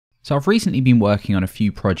So I've recently been working on a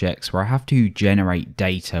few projects where I have to generate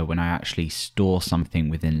data when I actually store something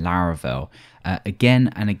within Laravel again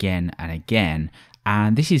and again and again.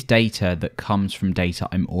 And this is data that comes from data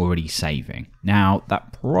I'm already saving. Now,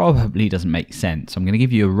 that probably doesn't make sense. I'm going to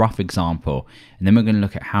give you a rough example, and then we're going to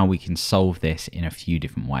look at how we can solve this in a few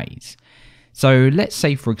different ways. So let's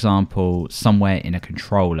say, for example, somewhere in a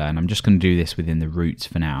controller, and I'm just going to do this within the roots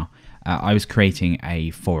for now, I was creating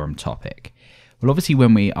a forum topic. Well, obviously,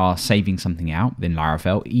 when we are saving something out within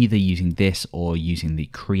Laravel, either using this or using the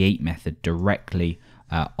create method directly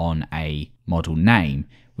on a model name,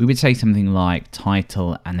 we would say something like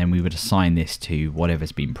title, and then we would assign this to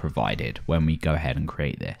whatever's been provided when we go ahead and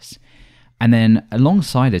create this. And then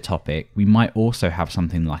alongside a topic, we might also have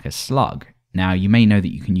something like a slug. Now, you may know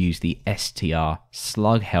that you can use the str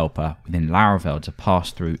slug helper within Laravel to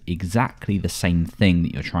pass through exactly the same thing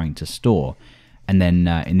that you're trying to store. And then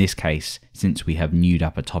in this case, since we have newed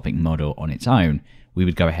up a topic model on its own, we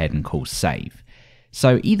would go ahead and call save.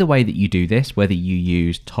 So either way that you do this, whether you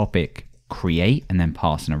use topic create and then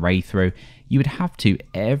pass an array through, you would have to,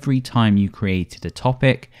 every time you created a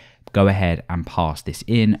topic, go ahead and pass this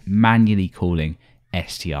in, manually calling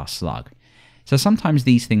str slug. So sometimes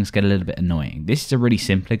these things get a little bit annoying. This is a really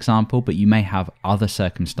simple example, but you may have other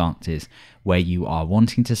circumstances where you are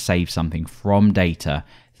wanting to save something from data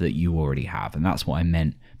that you already have. And that's what I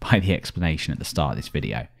meant by the explanation at the start of this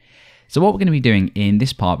video. So what we're going to be doing in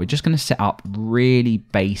this part, we're just going to set up really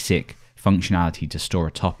basic functionality to store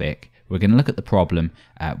a topic. We're going to look at the problem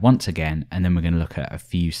once again, and then we're going to look at a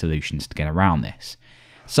few solutions to get around this.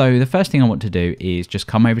 So the first thing I want to do is just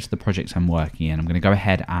come over to the project I'm working in. I'm going to go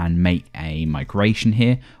ahead and make a migration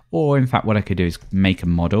here, or in fact what I could do is make a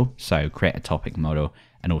model, so create a topic model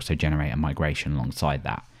and also generate a migration alongside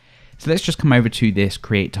that. So let's just come over to this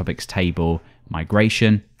create topics table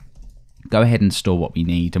migration, go ahead and store what we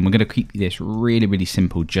need, and we're going to keep this really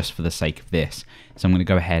simple just for the sake of this. So I'm going to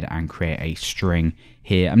go ahead and create a string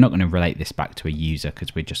here. I'm not going to relate this back to a user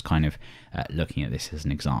because we're just kind of looking at this as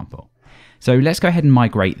an example. So let's go ahead and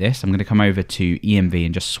migrate this. I'm going to come over to env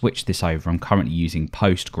and just switch this over. I'm currently using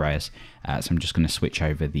Postgres, so I'm just going to switch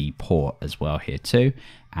over the port as well here too,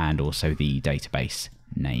 and also the database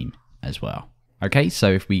name as well. Okay,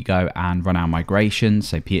 so if we go and run our migration,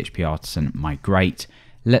 so PHP artisan migrate,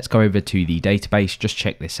 let's go over to the database, just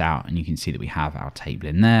check this out, and you can see that we have our table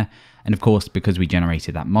in there. And of course, because we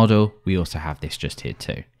generated that model, we also have this just here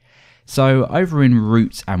too. So over in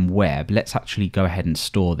roots and web, let's actually go ahead and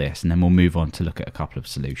store this, and then we'll move on to look at a couple of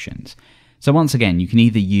solutions. So once again, you can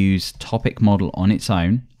either use topic model on its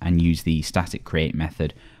own and use the static create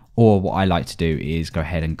method, or what I like to do is go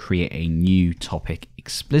ahead and create a new topic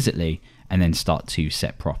explicitly and then start to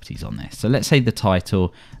set properties on this. So let's say the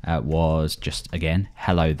title was just, again,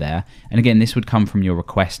 hello there. And again, this would come from your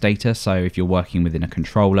request data. So if you're working within a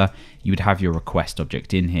controller, you would have your request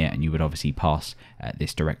object in here, and you would obviously pass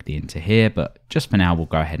this directly into here. But just for now, we'll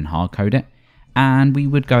go ahead and hard code it. And we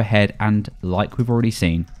would go ahead and, like we've already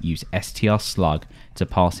seen, use str slug to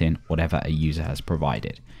pass in whatever a user has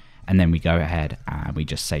provided. And then we go ahead and we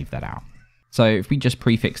just save that out. So if we just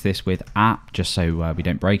prefix this with app, just so we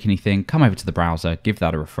don't break anything, come over to the browser, give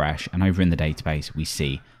that a refresh, and over in the database, we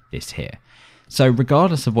see this here. So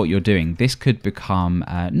regardless of what you're doing, this could become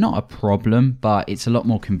not a problem, but it's a lot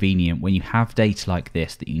more convenient when you have data like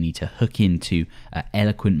this that you need to hook into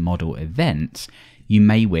Eloquent Model events. You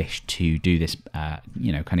may wish to do this,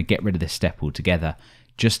 kind of get rid of this step altogether,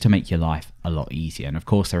 just to make your life a lot easier. And of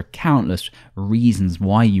course, there are countless reasons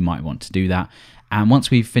why you might want to do that. And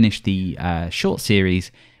once we've finished the short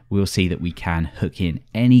series, we'll see that we can hook in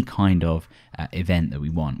any kind of event that we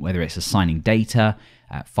want, whether it's assigning data,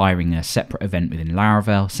 firing a separate event within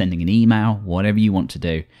Laravel, sending an email, whatever you want to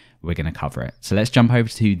do, we're going to cover it. So let's jump over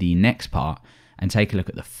to the next part and take a look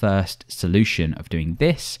at the first solution of doing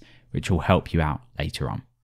this, which will help you out later on.